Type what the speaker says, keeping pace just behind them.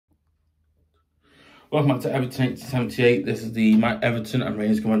Welcome back to Everton 1878. This is the Everton and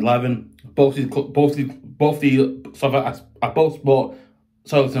Rangers Command 11. Both the I both bought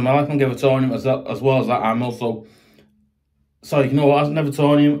Southampton. My lifelong Evertonian as well as that. I'm also you know what? As an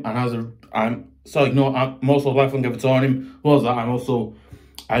Evertonian and as I'm also a lifelong Evertonian. As well as that, I'm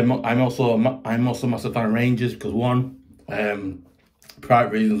also a massive fan of Rangers because one,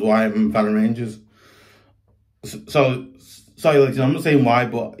 private reasons why I'm a fan of Rangers. Sorry, ladies, I'm not saying why,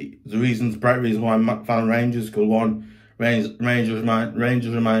 but the reasons, bright reasons why I'm a fan of Rangers, because one, Rangers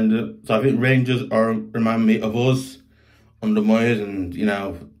reminder. So I think Rangers remind me of us under Moyes, and you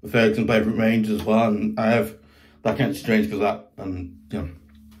know, Ferguson played for Rangers as well, and I have that kind of strange because that, and you know,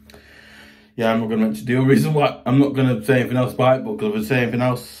 yeah, I'm not going to mention the other reason why. I'm not going to say anything else about it, but because if I say anything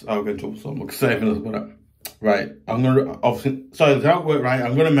else, I'll get in trouble. So I'm not going to say anything else about it. Right, I'm going to obviously. Sorry, that's how it worked. Right,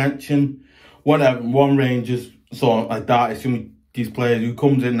 I'm going to mention one Rangers. So like that, assuming these players who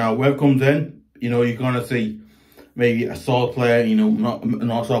comes in now, whoever comes in, you know, you're gonna see maybe a solid player, you know, not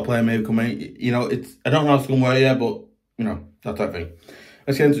a solid player maybe come in. You know, I don't know how it's gonna work yet, but you know, that type of thing.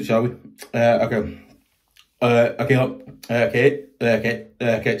 Let's get into it, shall we? Okay.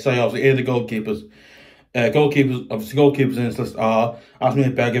 So obviously here are the goalkeepers. Goalkeepers in this list are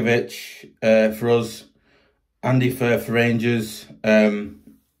Asmir Begovic for us, Andy for Rangers,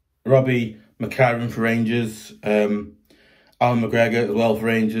 Robbie McLaren for Rangers, Alan McGregor as well for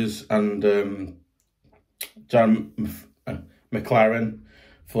Rangers, and John McLaren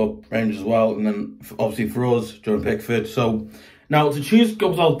for Rangers as well, and then obviously for us, John Pickford. So now to choose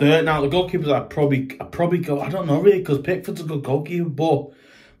goals out there, now the goalkeepers I probably go, I don't know really, because Pickford's a good goalkeeper, but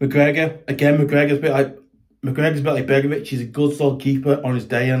McGregor, again, McGregor's a bit like Begovic. He's a good solid keeper on his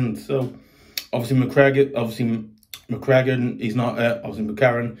day, and so obviously McGregor, he's not, obviously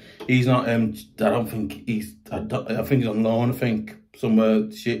McLaren, he's not, I think he's on loan, I think, somewhere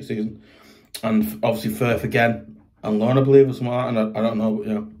this season. And obviously Firth again, on loan, I believe, or something like that, and I don't know, but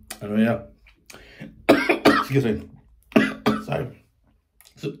yeah, anyway, yeah. Excuse me. Sorry,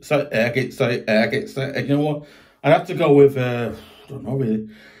 you know what, I'd have to go with, I don't know really.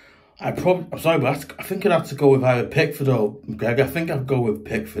 I'm sorry, but I think I'd have to go with either Pickford or McGregor. I think I'll go with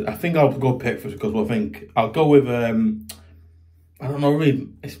Pickford. I think I'll go Pickford because I'll go with, I don't know really,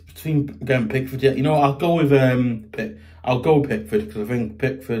 it's between again Pickford, yeah. You know, I'll go with Pickford because I think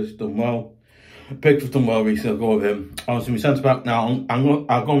Pickford's done well. Pickford's done well recently, I'll go with him. Obviously, my centre back now,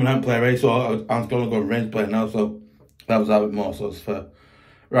 I'll go with him player race, so I'm going to go with Rangers player now, so that was a bit more, so it's fair.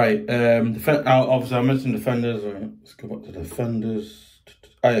 Right, obviously I mentioned defenders, right, let's go back to defenders.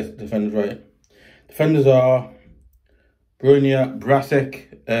 Yes, defenders, right. Defenders are Brunia,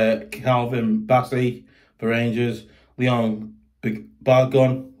 Brasic, Calvin, Bassey for Rangers, Leon,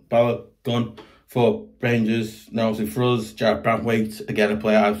 Bologun for Rangers. Now, obviously, for us, Jared Brantwaite, again, a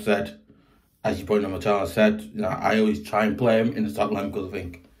player I've said, as you pointed out, my channel, you know, I always try and play him in the top line because I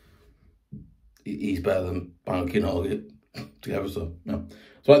think he's better than Banky and Hagi together, so, no.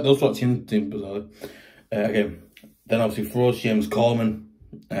 So, like, those sort of teams, bizarrely. Again, then obviously, for us, James Coleman.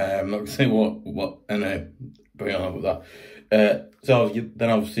 I'm not going to say what, and bring on with that. So then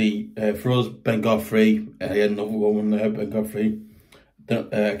obviously for us, Ben Godfrey, again another one there, Ben Godfrey. Then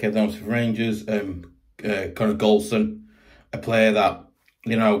obviously for Rangers, kind of Goldson, a player that,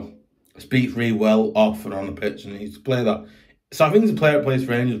 you know, speaks really well off and on the pitch, and he's a player that. So I think he's a player that plays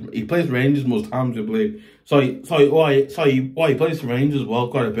for Rangers. He plays for Rangers most times, I believe. So he plays for Rangers as well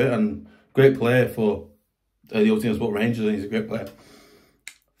quite a bit, and great player for the other teams but Rangers, and he's a great player.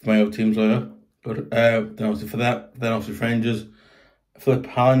 My old teams are good. Then obviously for that, then obviously for Rangers, Philip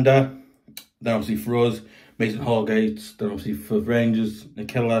Hollander. Then obviously for us, Mason Holgate. Then obviously for Rangers,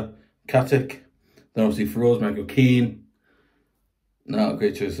 Nicola Katic. Then obviously for us, Michael Keane. No,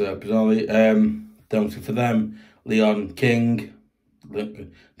 great choice, bizarrely. Then obviously for them, Leon King.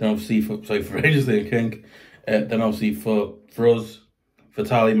 Then obviously for Rangers, Leon King. Then obviously for us,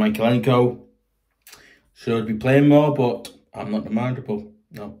 Vitaly Mykolenko. Should be playing more, but I'm not demandable.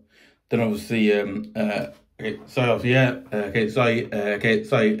 No. Then obviously, you know what? Then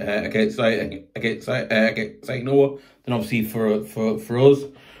obviously for us,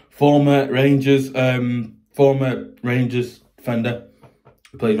 former Rangers defender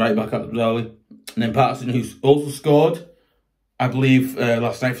who plays right back at Bizarrely, and then Patterson, who's also scored, I believe,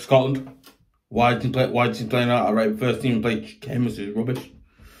 last night for Scotland. Why did he play that? Alright, first team played Kemar, who's rubbish.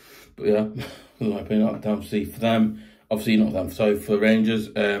 But yeah, my opinion. Obviously for them. Obviously not them, sorry, for Rangers,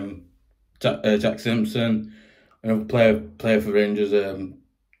 Jack Simpson, another player for Rangers,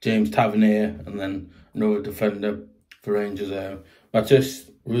 James Tavernier, and then another defender for Rangers,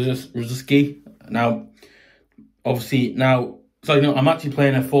 Matis Ruziski. Now, obviously, now So, you know, I'm actually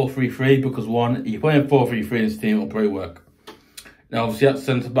playing a 4-3-3 because one, you're playing 4-3-3 in this team, it'll probably work. Now, obviously, at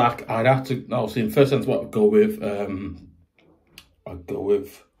centre back, I'd have to, obviously, in first centre back, I'd go with,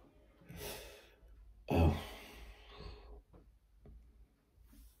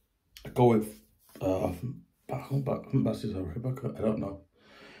 Bassey's a right back, I don't know.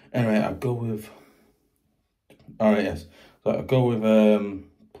 Anyway, I'd go with, alright, yes. So I'd go with,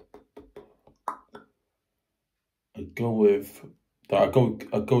 I'd go with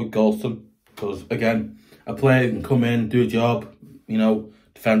Goldson, because again, a player can come in, do a job, you know,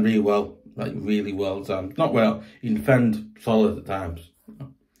 defend really well, like really well at times. Not well, you can defend solid at times.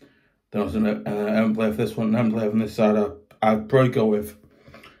 Then I was gonna play for this one, and play on this side. I'd probably go with.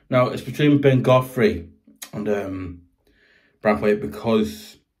 Now it's between Ben Godfrey and Brathwaite,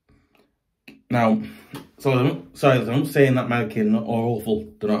 because now, so I'm not saying that Mykolenko are awful.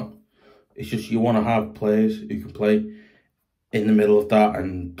 They're not. It's just you want to have players who can play in the middle of that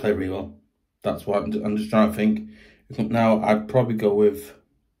and play really well. That's what I'm just trying to think. Now I'd probably go with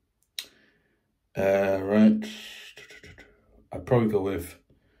right. I'd probably go with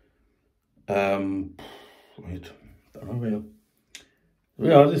wait, I don't know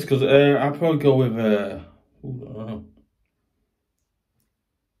real. Just because I'd probably go with I don't know.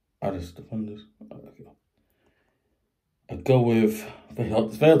 I'd go with,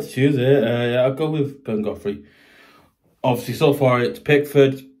 it's failed to choose it. Yeah, I'd go with Ben Godfrey. Obviously, so far it's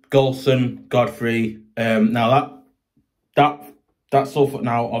Pickford, Goldson, Godfrey. Now that's so far.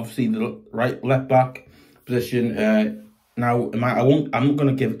 Now, obviously the left back position. Now I'm not going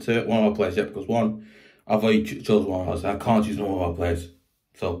to give it to one of our players yet, because one, I've already chosen one of ours. I can't choose one of our players.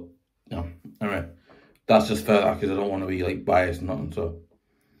 So no, alright. That's just fair, because I don't want to be like biased and nothing. So.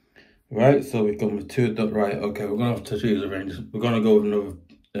 Right, so we've gone with two. Right, okay, we're gonna have to choose a range. We're gonna go with another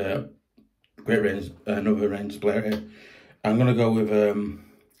great range, another range player here. I'm gonna go with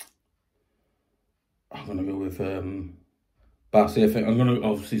Bassey. I think I'm gonna,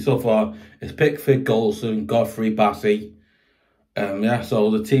 obviously so far it's Pickford, Goldson, Godfrey, Bassey. Yeah,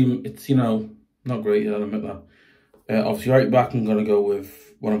 so the team, it's, you know, not great. I'll admit that. Obviously right back, I'm gonna go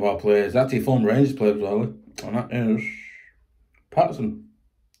with one of our players. Actually, a former Rangers player as well, and that is Patterson.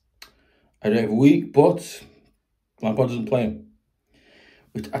 I do every week, but my pod doesn't play him.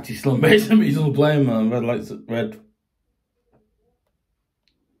 Which actually still amazes me, he's still playing, man. Red lights, red.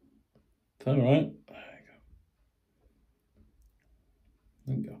 Is that right?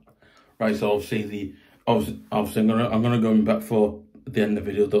 There you go. Right, so obviously I'm gonna go back for the end of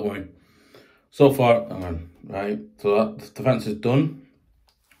the video, don't worry. So far, right, so that defence is done.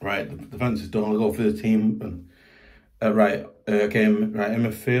 Right, the defence is done. I'll go for the team and right, okay, right, in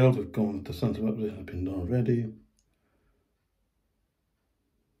midfield, we've gone with the centre back position, has been done already.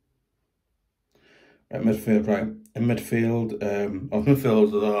 Right, midfield, right, in midfield,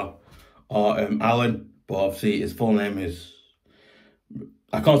 midfielders are Allan, but obviously his full name is,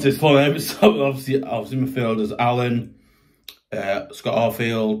 I can't say his full name, so obviously midfielders Allan, Scott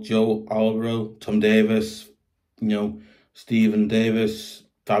Arfield, Joe Alvaro, Tom Davies, you know, Stephen Davis,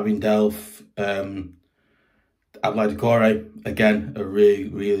 Fabian delph, Doucoure, again, a really,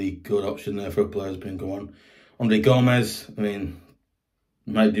 really good option there for a player who's been going. Andre Gomez, I mean,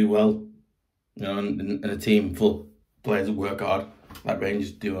 might do well, you know, in a team full of players that work hard, like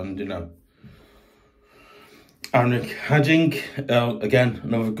Rangers do, and, you know. And Hagi, again,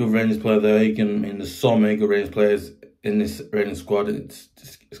 another good Rangers player there. You can, I mean, there's so many good Rangers players in this Rangers squad, it's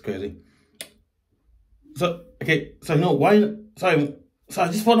crazy. So, okay, so no, why, so I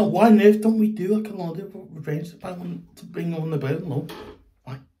just want to know, why on earth don't we do like a lot of Rangers to bring on the bed? No,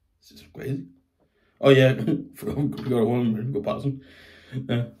 why? It's just crazy. Oh yeah, forgot one, we got Patterson.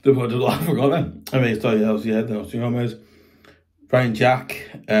 Yeah, I forgot that. Anyway, so yeah, that was Gomez. Brian Jack,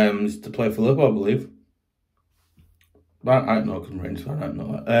 is to play for Liverpool, I believe. But I don't know, because I'm Rangers fan, I don't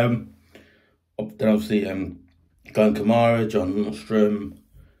know that. Then obviously, Kemar, John Lundstram.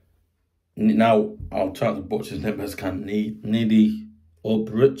 Now, I'll try to butcher his name as I can. Needy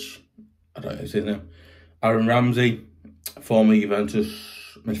Ulbrich, I don't know his name. Aaron Ramsey, former Juventus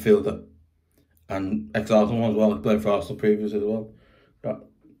midfielder, and ex-Arsenal as well. He played for Arsenal previously as well. Right.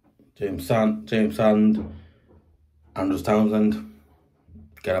 James Sand, Andrews Townsend.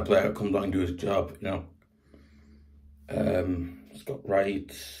 Get a player that comes on and do his job, you know. Scott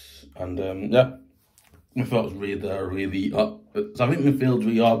Wright, and yeah, midfield's really hot. So I think midfield's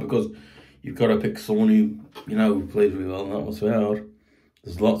really hard because you've got to pick someone who, you know, who plays really well, and that was very hard.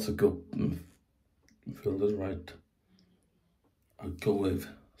 There's lots of good midfielders, right? I'd go with,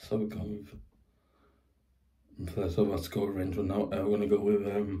 so we're going with, so let's go range one now. We're going to go with,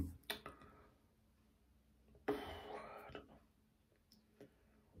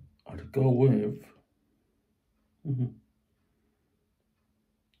 I'd go with...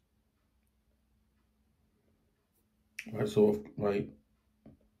 Right, so, right.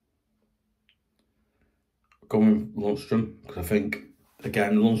 Going with Lundstram, because I think,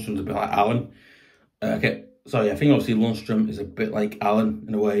 again, Lundstram's a bit like Allan. Okay, sorry, I think obviously Lundstram is a bit like Allan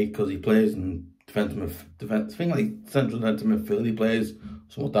in a way, because he plays in defence, I think like central defensive midfield he plays,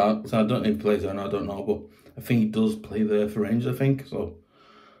 something like that. So I don't know if he plays there, I don't know, but I think he does play there for Rangers, I think, so,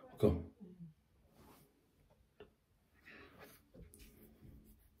 go.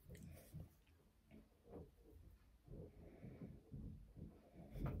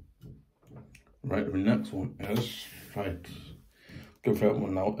 Right, the next one is, right, go for that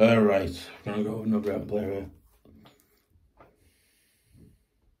one now. Right, I'm going to go with another player here.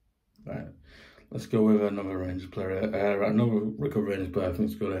 Right, let's go with another Rangers player. Right, another recovery Rangers player, I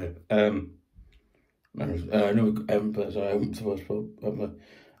think it's good here. Another player, sorry, I'm supposed to put, I'm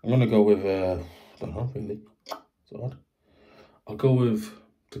going to go with, I don't know, really, it's odd. I'll go with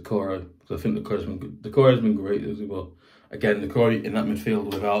Doucoure, because I think Doucoure's been good. Doucoure has been great as well. Again, Doucoure in that midfield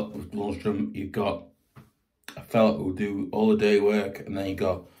with Lundstram, you've got a fella who'll do all the day work, and then you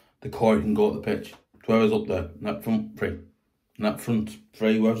got Doucoure who can go up the pitch. Whoever's up there, in that front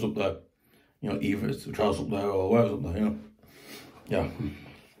three, whoever's up there, you know, either it's Charles up there or whoever's up there, you know. Yeah.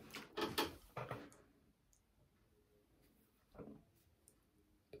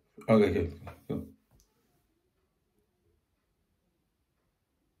 Okay, go.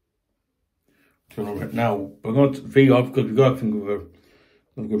 Now we're going to figure out, because we've got to think of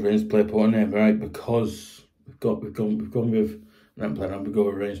a good Rangers player put on name, right? Because we've gone with that player, and we go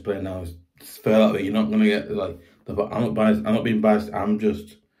with Rangers player now. It's fair that way. You're not gonna get like I'm not biased. I'm not being biased. I'm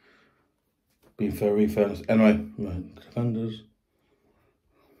just being very fair. Anyway, right, defenders.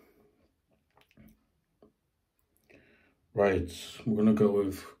 Right, we're gonna go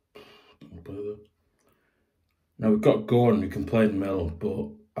with. Now we've got Gordon who can play in the middle, but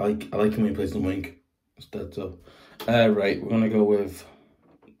I like him when he plays in the wing instead. So, right, we're gonna go with.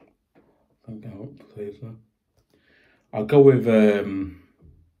 I think I plays now. I'll go with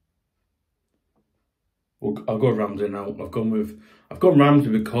I'll go with Ramsey now. I've gone Ramsey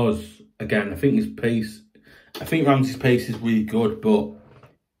because again I think his pace. I think Ramsey's pace is really good, but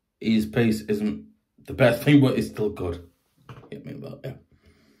his pace isn't the best thing, but it's still good. Get me about yeah.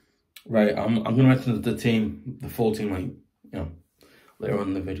 Right, I'm gonna mention the team, the full team, like later on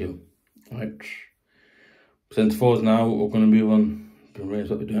in the video. Right, centre forwards now. We're gonna move on to range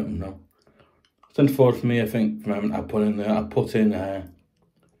what we're doing now. Centre forward for me, I think from having I put in.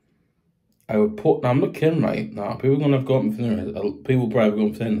 I would put. Now I'm not kidding, right? Now people are gonna have got me for this. People probably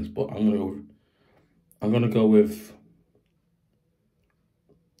going for this, but I'm gonna go with.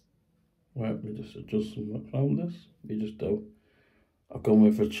 Right, let me just adjust some around this. We just do. I've gone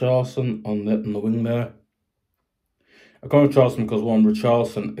with Richalison on the wing there. I've gone with Richalison because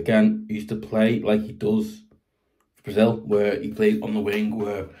Richalison again used to play like he does for Brazil, where he plays on the wing,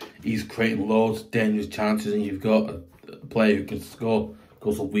 where he's creating loads of dangerous chances, and you've got a player who can score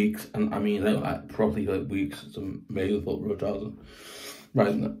goals for weeks, and I mean like probably like weeks. It's amazing for Richalison.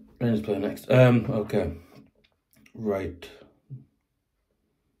 Right, let's play next. Okay, right.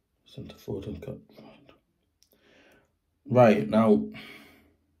 Centre forward and cut. Right, now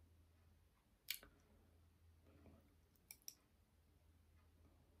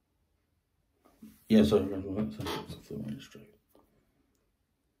yeah, sorry, so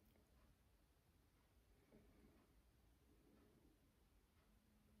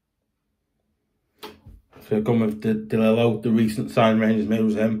I've gone with Diallo, the recent sign Rangers made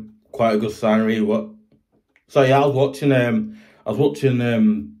was him. Quite a good sign, really. What? So yeah, I was watching the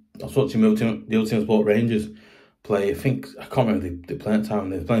other team Sport Rangers play. I think I can't remember they playing at the time.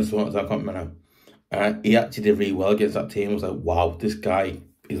 They were playing someone I can't remember now. He actually did really well against that team. I was like, wow, this guy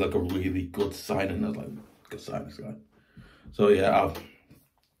is like a really good signing. I was like, good sign, this guy. So yeah,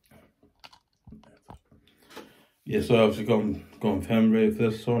 so obviously going for him really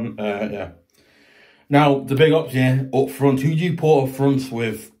for this one. Yeah. Now the big option up front. Who do you put up front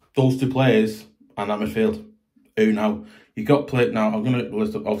with those two players and that midfield? Who now? You got now. I'm gonna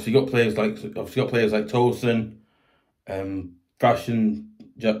list up. Obviously, you got players like Tosun, Fashion,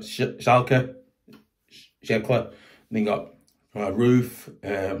 Schalke, Then you got roofe,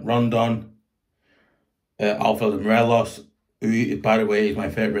 rondon, Alfredo Morelos, who by the way is my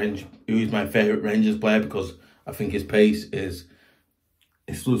favorite Rangers player because I think his pace is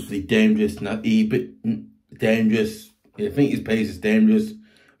exclusively dangerous, not dangerous. I think his pace is dangerous,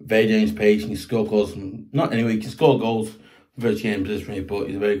 very dangerous pace, and he score goals. Not anyway, he can score goals virtually any position, but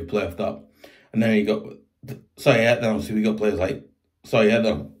he's a very good player for that. And then you got then obviously we got players like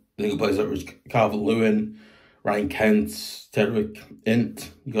then think he plays like Calvert, lewin, Ryan Kent, Cedric,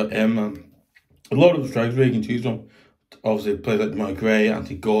 int. You got him. A lot of strikers where you can choose from. Obviously, plays like my Gray,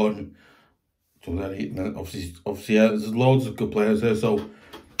 Anthony Gordon. Obviously, yeah, there's loads of good players there. So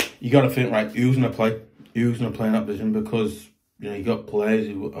you got to think, right, who's gonna play? Who's gonna play in that position? Because you got players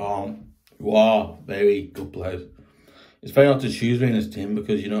who are very good players. It's very hard to choose in this team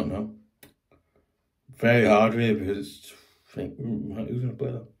because you don't know. Very hard really because it's who's gonna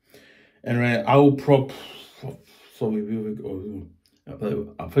play that. Anyway, I will probably. So we go.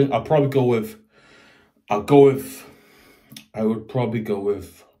 I think I'll probably go with. I would probably go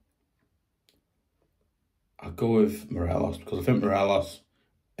with. I'll go with Morelos because I think Morelos,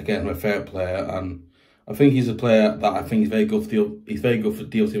 again, my favourite player, and I think he's a player that I think is very good for he's very good for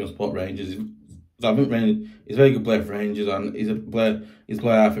DLC and Sport Rangers. So I think he's a very good player for Rangers, and he's a player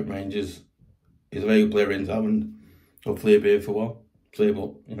I think Rangers. He's a very good player in Sam, and hopefully he'll be here for a while.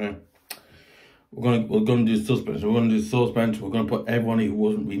 But we're gonna do suspension. We're gonna put everyone who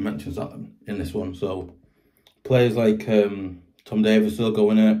wasn't really mentioned in this one. So players like Tom Davies still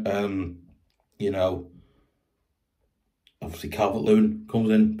going in. Obviously Calvert-Lewin comes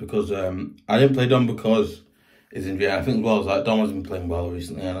in because I didn't play Dom because he's injured. I think as well as that Dom hasn't been playing well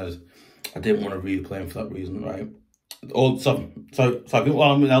recently, and I didn't want to really play him for that reason, right? So I think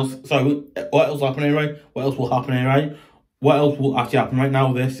what else happening here, right? What else will happen here, right? What else will actually happen right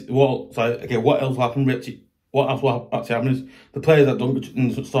now? What else will happen, Richie? What else will actually happen is the players that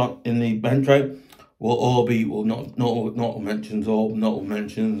don't start in the bench, right, will all be not mentions or I've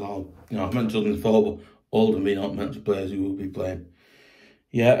mentioned them before, but all of them be not mentioned players who will be playing.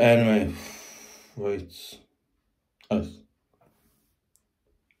 Yeah. Anyway, right.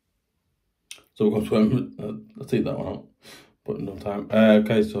 So we're going to I'll take that one out. Put in no time.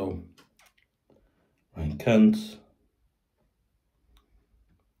 Okay, so Ryan Kent.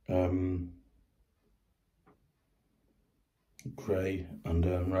 Gray and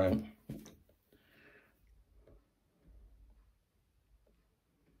right.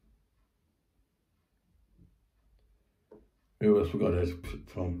 Who else we got this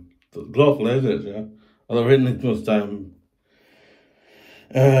from? The Global, is it? Yeah. Although written it most time.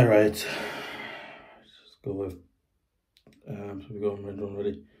 Right. Let's go with. So we got red one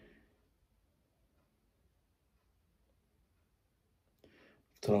ready.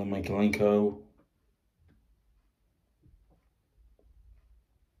 Tell Mykolenko.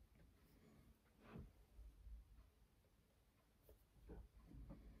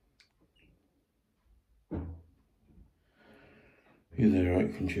 Who's there?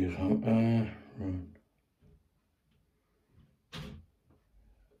 Right, can choose from. Right.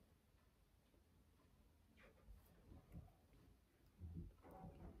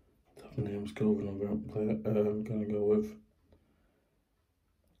 The name's Coleman. I'm gonna go with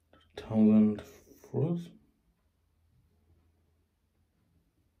Townsend for us.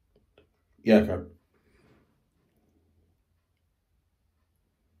 Yeah, okay.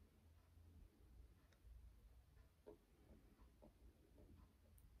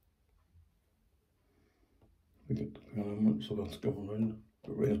 So let's go around.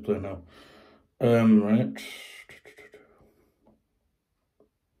 The Rangers play now. Right.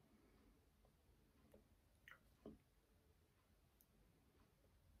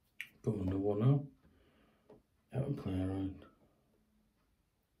 Go on to one now. Everton play around.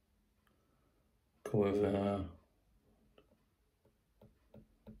 Go with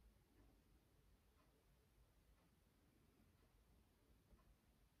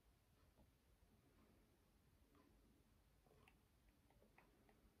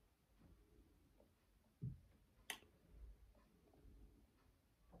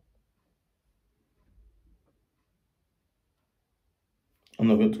I'm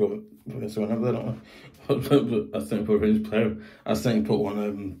not going to go for this one, I don't know. I think put a Rangers player. I think put one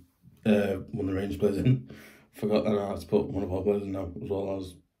of the Rangers players in. Forgot that I had to put one of our players in now as well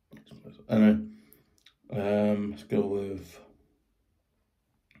as. Anyway, let's go with.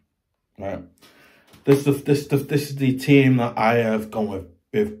 Right, this is the team that I have gone with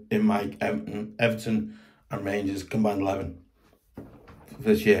in my Everton and Rangers combined 11 for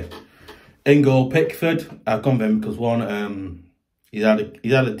this year. In goal, Pickford. I've gone with him because one, he's had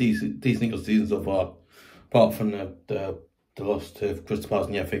a decent season so far, apart from the loss to Crystal Palace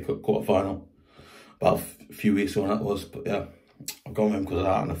in the FA Cup quarter final about a few weeks ago. That was, but yeah, I've gone with him because of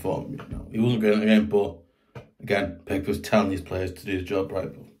that, and I thought he wasn't great in the game, but again, Pickford's telling these players to do his job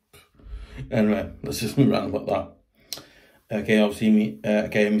right. But anyway, let's just move around about that. Okay, obviously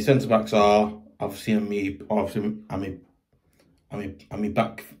my centre backs are obviously my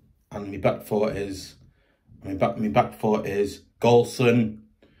back four is Goldson,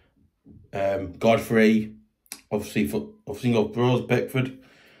 Godfrey, obviously got Bros, Pickford,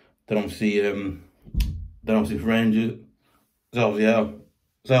 then obviously for Rangers, I'll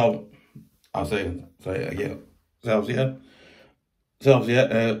say it again.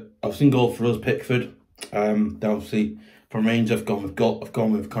 I've seen goal for us, Pickford. Then obviously from Rangers, I've gone with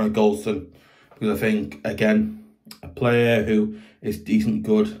kind of Goldson, because I think again a player who is decent,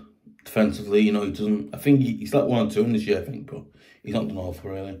 good defensively. You know, he doesn't. I think he's like 1 or 2 in this year, I think, but he's not done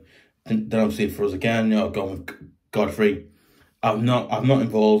awful really. Then obviously for us again, you know, I've gone with Godfrey. I'm not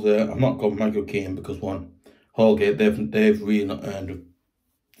involved there. I'm not going with Michael Keane because one, Holgate, they've really not earned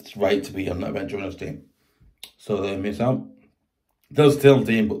its right to be on that bench on this team, so they miss out. They're still on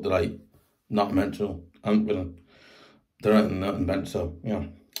the team, but they're like not mental. They're not on the bench, so yeah.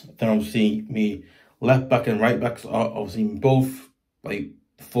 Then obviously me left back and right backs are obviously both like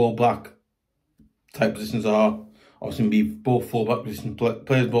full back type positions are obviously be both full back positions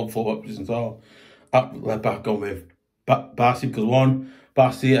players both full back positions are. At left back going with Bassey because one,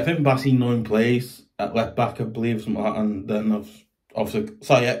 Bassey, I think Bassey knowing plays at left back, I believe, something like that, and then obviously I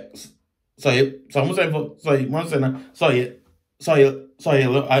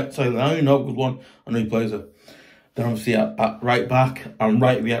know because one, I know he plays it. Then obviously at right back, I'm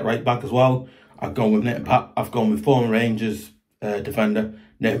right back as well. I've gone with former Rangers defender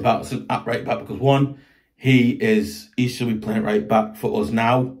Nathan Patterson at right back because one, he should be playing right back for us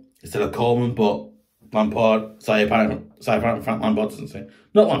now instead of Coleman, but Frank Lampard doesn't say.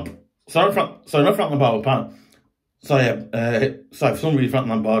 Not Lampard. Not Frank Lampard. For some reason Frank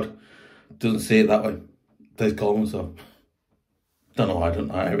Lampard doesn't see it that way. There's Coleman, so I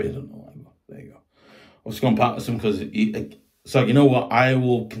really don't know why. There you go. I was going Patterson because so you know what, I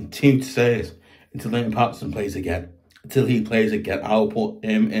will continue to say this until Nathan Patterson plays again. Until he plays again, I'll put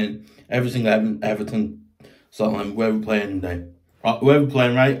him in every single Everton starting wherever we're playing today. Whoever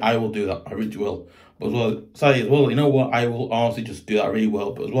playing right, I will do that. I really will. But as well, you know what, I will honestly just do that really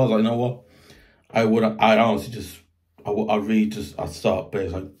well. But as well as you know what, I'd start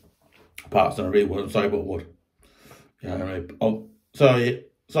based like Patterson. I really would. I'm sorry, but would. Yeah, anyway.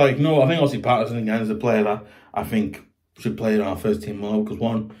 You know what, I think obviously Patterson again is a player that I think should play in our first team more because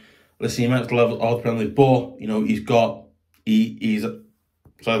one, let's see him at the level of the Premier League, but you know he's I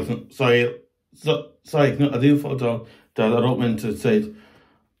do follow that I don't mean to say you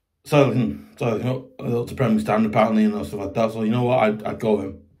know, up to Premier League standard apparently and stuff like that. So you know what, I'd go with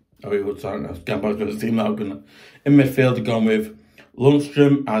him. I really would. Sorry, I was getting back to the team now. In midfield, I've gone with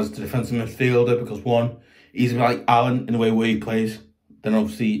Lundstram as the defensive midfielder because one, he's like Allan in the way where he plays. Then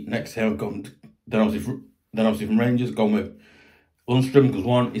obviously next to him, then obviously from Rangers, gone with Lundstram because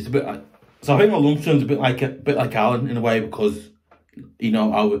one, he's a bit like. So I think Lundstram's a bit like Allan in a way because you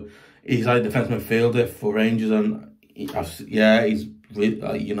know he's like defensive midfielder for Rangers and he's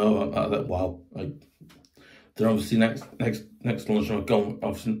really you know wow. Like, then obviously next Lundstram I've gone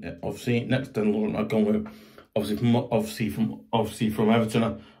obviously next then Lundstram I've gone with obviously from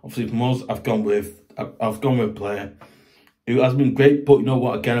Everton, obviously from us I've gone with a player who has been great, but you know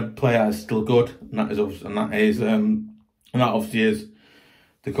what, again a player is still good, and that obviously is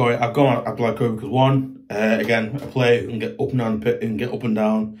Doucoure. I've gone at Doucoure because one, again a player who can get up and down the pit, and get up and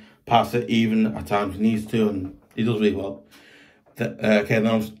down, pass it even at times he needs to, and he does really well. Then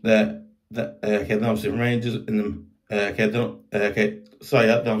obviously from Rangers in in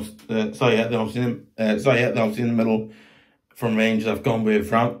the middle from Rangers I've gone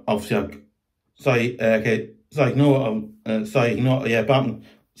with Batman.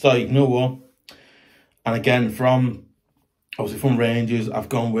 And again from Rangers I've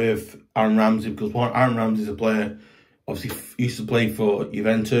gone with Aaron Ramsey because one, Aaron Ramsey is a player obviously he used to play for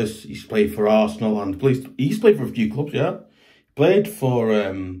Juventus, he used to play for Arsenal, and he used to play for a few clubs. Yeah, he played for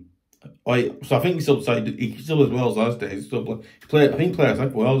so I think he still as Wales last day. He played. I think he played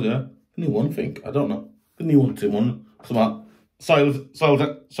like Wales. Yeah, didn't he won? I think, I don't know. Didn't he won 2-1? Sorry, no,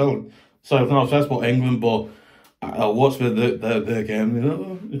 that's about England, but I watched the game. You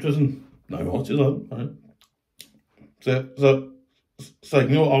know, interesting. No, I watched it. Right? So you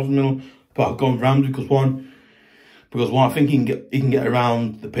know what, I've middle, but I've gone Ramsey because one, I think he can get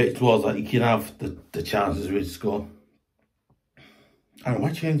around the pitch towards that. He can have the chances really to score. I don't know,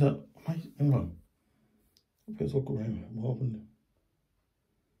 why change that? Hang on. It's all green. What happened?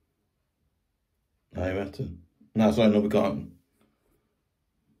 No, Everton. No, sorry, no, we got him.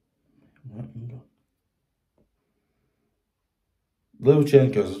 Little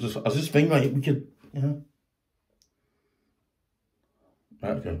changes. I was just thinking like we could, you know.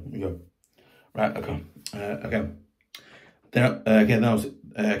 Right, okay, we go. Right, okay. Okay. Then that was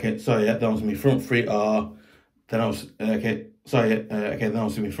sorry, yeah, that was my front three are then I was then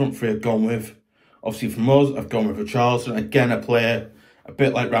obviously my front three I've gone with, obviously from us, I've gone with Richalison. Again, a player a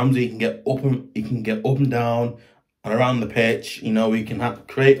bit like Ramsey, he can get up and down and around the pitch. You know, he can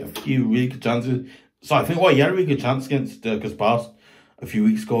create a few really good chances. So I think he had a really good chance against Bass a few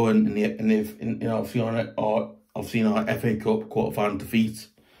weeks ago, obviously in our FA Cup quarter-final defeat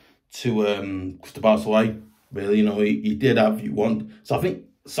to Bass away. Really, you know, he did have one. So I think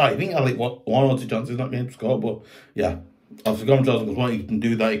I had like one or two chances not being able to score, but yeah, obviously Gordon Johnson was one. He can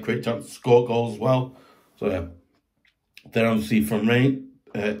do that. He create chances to score goals as well. So yeah. Then obviously from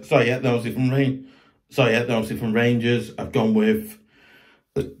Rangers, I've gone with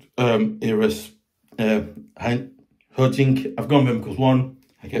Iris Hutching. I've gone with him because one,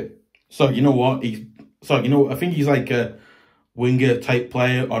 I think he's like a winger type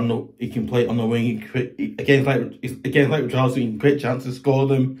player. He can play on the wing. Again, like Richarlison, he can create chances, score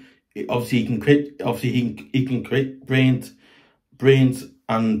them. He can create brains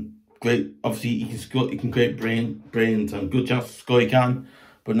and great. Obviously, he can create brains and good chances to score. He can,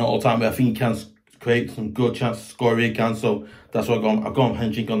 but not all the time. But I think he can create some good chances to score. He can. So that's what I've gone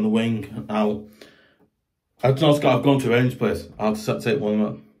Henchink on the wing now. I've gone to Rangers place. I'll just take one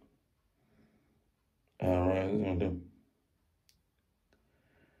of them.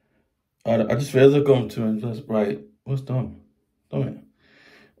 Alright, I just realised I've gone to Rangers place. Right, what's done? Done it.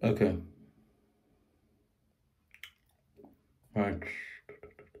 Okay. Right.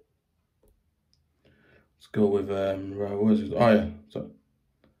 Let's go with right, where is it? Oh yeah. So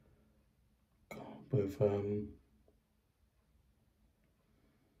with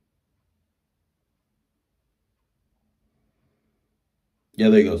yeah,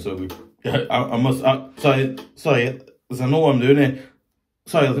 there you go. So sorry, I know what I'm doing here.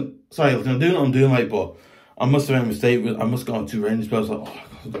 Sorry, I'm doing what I'm doing, like, but I must have made a mistake. I must have gone to Rangers players. Like, oh, I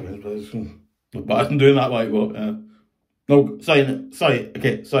can't do Rangers players. But I'm doing that, like, but no, sorry. I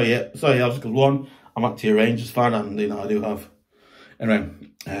was because one, I'm actually a Rangers fan, and you know I do have. Anyway,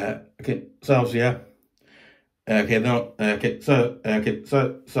 okay, so obviously, yeah. Okay, no, okay, so you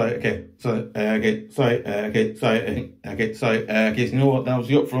know what, that was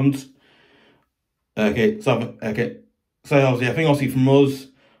the up front. Okay, so obviously, I think obviously from us,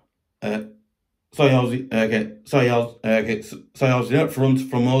 obviously up front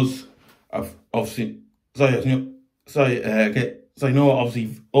from us, I've obviously, you know what,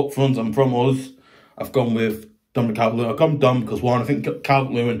 obviously up front and from us, I've gone with Calvert-Lewin. I've gone Dom because one, I think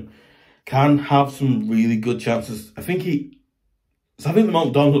Calvert-Lewin can have some really good chances. I think the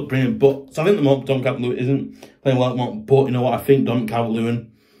moment Dom looked brilliant, but I think the moment Dom Calvert-Lewin isn't playing well at the moment. But you know what? I think Dom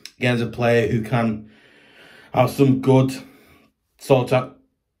Calvert-Lewin, again, is a player who can have some good sort of.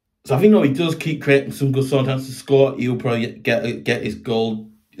 So I think he does keep creating some good sort of chances to score. He'll probably get his goal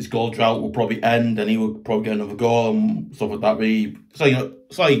drought will probably end, and he will probably get another goal and stuff like that. Really. So you know,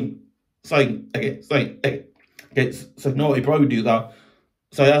 so no, he probably do that.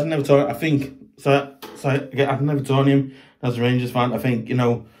 So I've never told. I think again, I've never told him as a Rangers fan. I think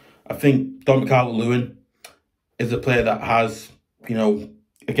Dom Calvert-Lewin is a player that has, you know,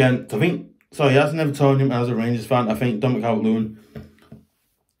 again. So he has never told him as a Rangers fan. I think Dom Calvert-Lewin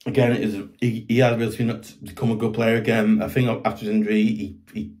again he has really become a good player again. I think after his injury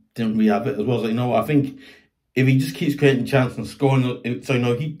he didn't really have it as well. So you know, I think if he just keeps creating chances and scoring, so you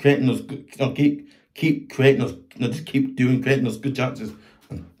know, keep creating those, keep creating those, just keep creating those good chances.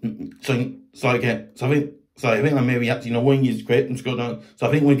 So I think that maybe actually, you know, when he's great and score down. So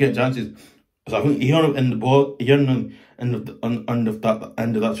I think when he gets chances, so I think he on the ball, he on end of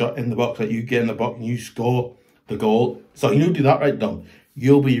that shot in the box, that you get in the box and you score the goal. So you do that right, Dom,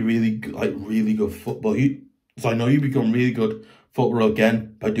 you'll be really good football. So I know you become really good footballer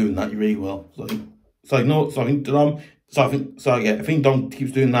again by doing that. You really will. I think Dom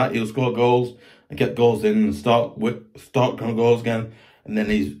keeps doing that. He'll score goals and get goals in and start kind of goals again. And then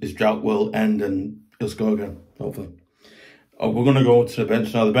his drought will end and he'll score again, hopefully. We're going to go to the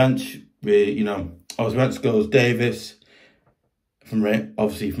bench now. The bench, the bench goes Davies, from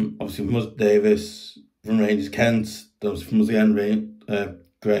us, Davies, from Rangers, Kent, obviously from us again,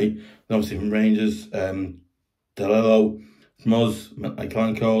 Gray, then obviously from Rangers, Diallo, from us,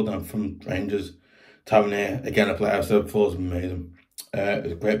 Mykolenko, then from Rangers, Ternier, again a player I've said before, is amazing. It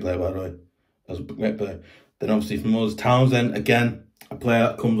was a great player, by the way. It was a great player. Then obviously from us, Townsend, again, a player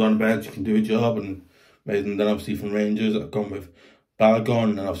that comes on the bench, can do a job, and amazing. Then obviously from Rangers, I've gone with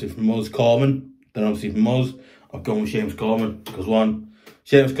Bologun, and obviously from us, Coleman. Then obviously from us, I've gone with James Coleman, because one,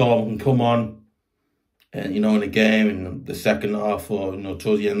 James Coleman can come on, and in a game in the second half, or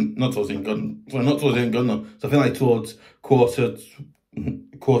towards the end, not towards the end, though. So I feel like towards quarter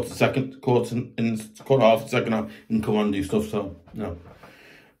quarter half, second half, and come on and do stuff. So, you know,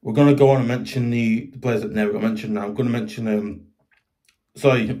 we're going to go on and mention the players that never got mentioned now. I'm going to mention,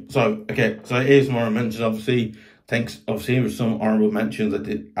 so here's more I mentioned, obviously. Thanks, obviously, there were some honourable mentions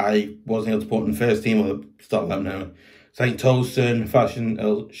that I wasn't able to put in the first team or the start 11 now. Cenk, Tosun, Fashion,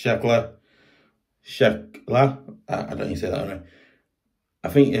 Shekla. I don't even say that right. I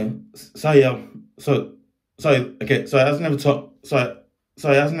think, yeah. So he hasn't ever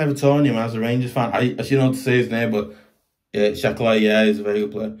told him as a Rangers fan. I should know what to say his name, but Shekla, yeah, he's a very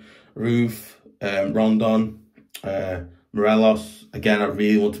good player. Roofe, Rondon, Morelos. Again, I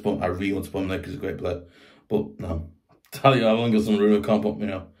really want to put him there because he's a great player. But no, tell you, I've only got some room. I can't put me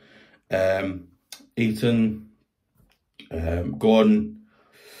now. Itten, Gordon,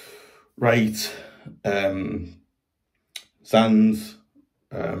 Wright, Sands,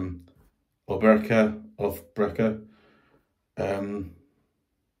 Brecker,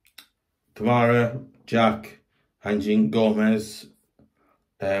 Kemar, Jack, Hagi, Gomez,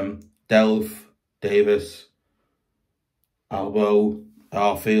 delph, Davies, Albo,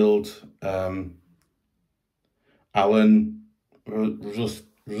 Arfield, Allan,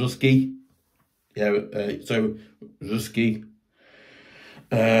 Ruski, Ruski,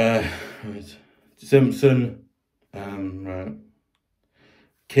 Simpson,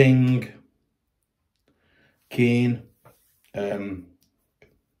 King, Keane,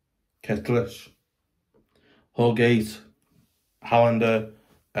 Kettlish, Holgate, Hollander,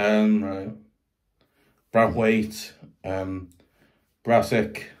 Brathwaite,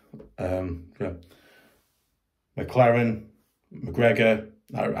 Brassic, McLaren, McGregor.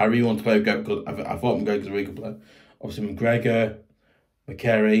 I really want to play McGregor because I thought McGregor's a really good player. Obviously McGregor,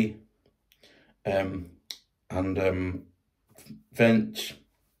 McCary, and Finch,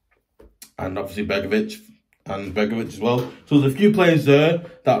 and obviously Begovic as well. So there's a few players there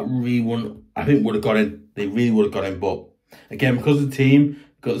that I think would have got in. They really would have got in, but again, because of the team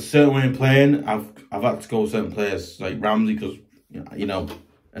got a certain way of playing, I've had to go with certain players like Ramsey because you know,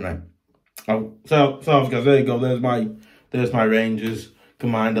 anyway. So guys, there you go. There's my Rangers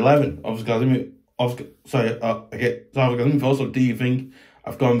combined 11. Obviously, guys, also, do you think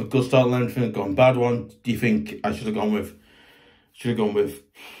I've gone with good start 11? Do you think I've gone bad one? Do you think I should have gone with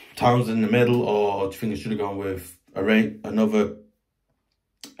Townsend in the middle, or do you think I should have gone with another?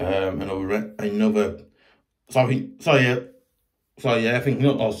 I think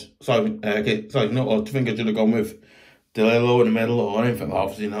not. Or do you think I should have gone with Diallo in the middle or anything?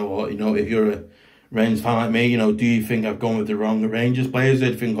 Obviously, if you're a Rangers fan like me, do you think I've gone with the wrong Rangers players? Do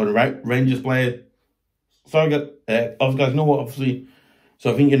you think on the right Rangers player? Obviously, guys, obviously.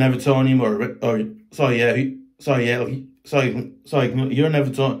 So I think you're an Evertonian you're an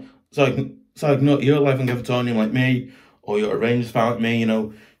Everton. You're like an Evertonian like me, or you're a Rangers fan like me.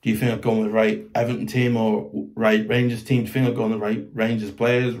 Do you think I've gone with the right Everton team or right Rangers team? Do you think I've gone with the right Rangers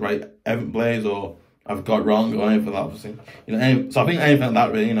players, right Everton players, or I've got wrong or anything like that? Obviously, so I think anything like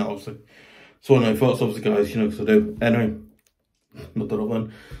that really, obviously. So my thoughts, obviously, guys, because I do. Anyway, not that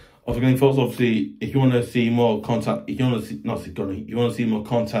one. Obviously, thoughts, obviously, if you want to see more content, you want to see more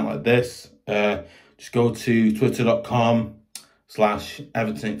content like this, just go to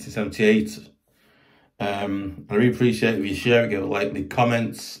twitter.com/Everton78. I really appreciate it if you share it, give it a like, leave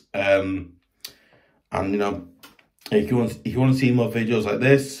comments, and if you want to see more videos like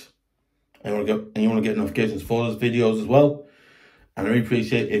this, and you want to get notifications for those videos as well. And I really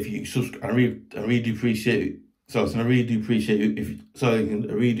appreciate if you subscribe. I really do appreciate if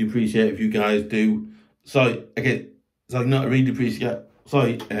you guys do. I really do appreciate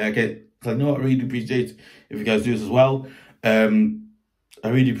if you guys do this as well. I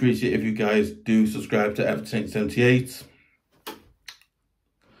really appreciate if you guys do subscribe to Everton78.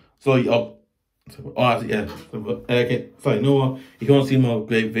 If you want to see more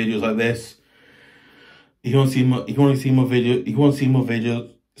great videos like this, if you want to see more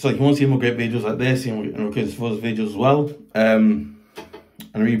great videos like this, and request for those videos as well. And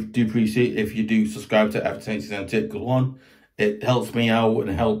I really do appreciate if you do subscribe to Everton78 because one, it helps me out,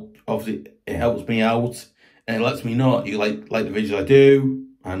 and it helps me out, and it lets me know you like the videos I do.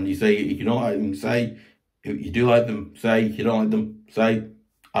 And you say if you don't like them, say. If you do like them, say. If you don't like them, say.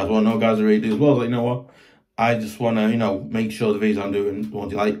 I just want to know, guys, I really do as well. What? I just want to, make sure the videos I'm doing, the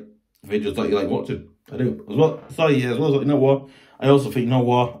ones you like, the videos that you like watching. I do as well. As well. What? I also think,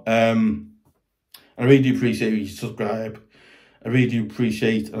 I really do appreciate if you subscribe. I really would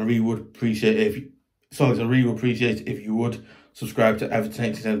appreciate if you would subscribe to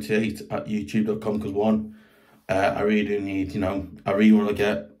Everton78 at youtube.com because one, I really do need, I really want to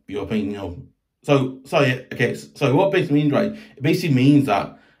get your opinion, yeah, okay. So what basically means, right? It basically means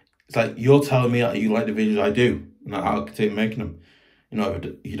that it's like you're telling me that you like the videos I do, and that I'll continue making them. You know,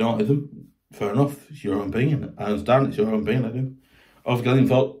 if you don't like them, fair enough. It's your own opinion. I understand. It's your own opinion. I do. I was going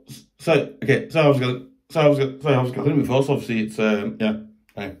for I was going before. So obviously, it's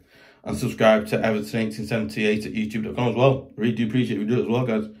yeah. And subscribe to Everton 1878 at youtube.com as well. I really do appreciate if you do it as well,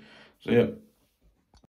 guys. So yeah.